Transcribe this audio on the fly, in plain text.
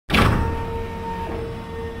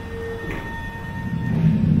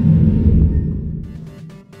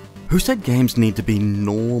Who said games need to be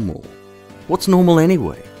normal? What's normal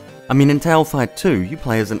anyway? I mean, in Towelfight 2, you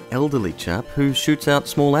play as an elderly chap who shoots out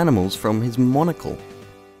small animals from his monocle.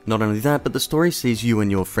 Not only that, but the story sees you and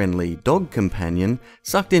your friendly dog companion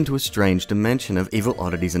sucked into a strange dimension of evil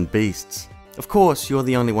oddities and beasts. Of course, you're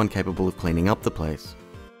the only one capable of cleaning up the place.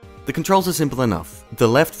 The controls are simple enough. The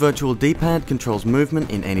left virtual D-pad controls movement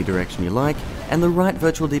in any direction you like, and the right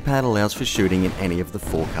virtual D-pad allows for shooting in any of the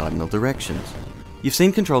 4 cardinal directions. You've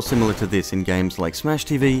seen controls similar to this in games like Smash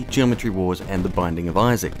TV, Geometry Wars, and The Binding of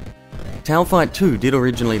Isaac. Towelfight 2 did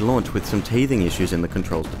originally launch with some teething issues in the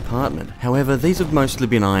controls department. However, these have mostly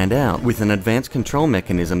been ironed out with an advanced control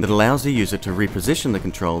mechanism that allows the user to reposition the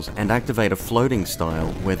controls and activate a floating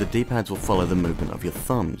style where the D-pads will follow the movement of your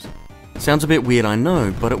thumbs. Sounds a bit weird, I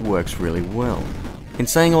know, but it works really well. In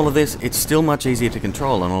saying all of this, it's still much easier to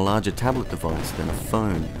control on a larger tablet device than a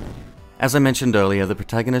phone. As I mentioned earlier, the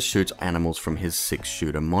protagonist shoots animals from his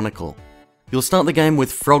 6-shooter monocle. You'll start the game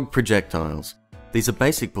with frog projectiles. These are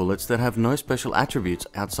basic bullets that have no special attributes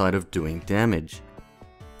outside of doing damage.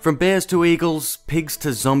 From bears to eagles, pigs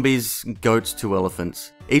to zombies, goats to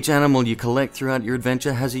elephants, each animal you collect throughout your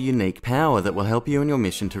adventure has a unique power that will help you in your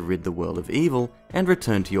mission to rid the world of evil and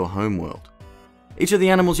return to your homeworld. Each of the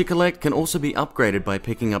animals you collect can also be upgraded by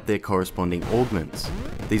picking up their corresponding augments.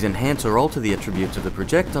 These enhance or alter the attributes of the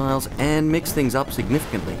projectiles and mix things up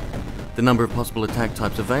significantly. The number of possible attack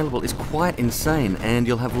types available is quite insane, and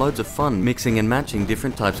you'll have loads of fun mixing and matching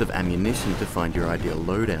different types of ammunition to find your ideal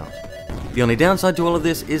loadout. The only downside to all of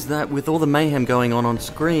this is that with all the mayhem going on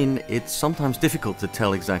screen, it's sometimes difficult to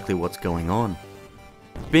tell exactly what's going on.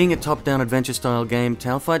 Being a top-down adventure-style game,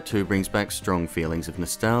 Towelfight 2 brings back strong feelings of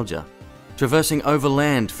nostalgia. Traversing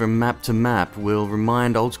overland from map to map will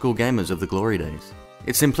remind old-school gamers of the glory days.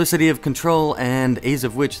 Its simplicity of control and ease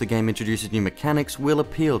of which the game introduces new mechanics will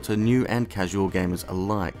appeal to new and casual gamers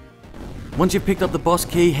alike. Once you've picked up the boss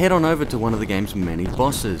key, head on over to one of the game's many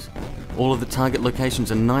bosses. All of the target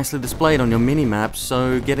locations are nicely displayed on your mini-map,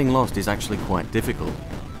 so getting lost is actually quite difficult.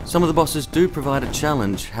 Some of the bosses do provide a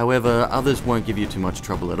challenge, however others won't give you too much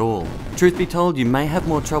trouble at all. Truth be told, you may have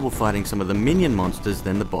more trouble fighting some of the minion monsters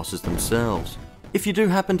than the bosses themselves. If you do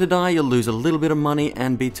happen to die, you'll lose a little bit of money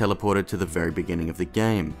and be teleported to the very beginning of the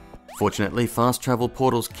game. Fortunately, fast travel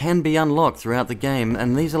portals can be unlocked throughout the game,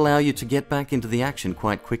 and these allow you to get back into the action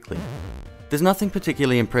quite quickly. There's nothing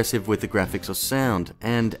particularly impressive with the graphics or sound,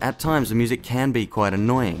 and at times the music can be quite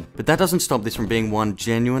annoying, but that doesn't stop this from being one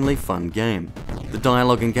genuinely fun game. The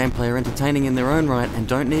dialogue and gameplay are entertaining in their own right and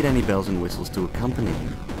don't need any bells and whistles to accompany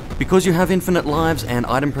them. Because you have infinite lives and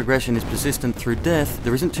item progression is persistent through death,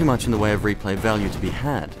 there isn't too much in the way of replay value to be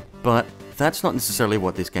had. But that's not necessarily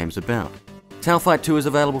what this game's about. Towelfight 2 is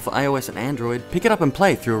available for iOS and Android. Pick it up and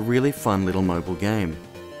play through a really fun little mobile game.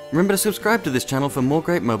 Remember to subscribe to this channel for more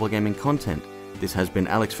great mobile gaming content. This has been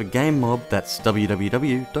Alex for Game Mob, that's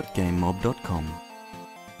www.gamemob.com.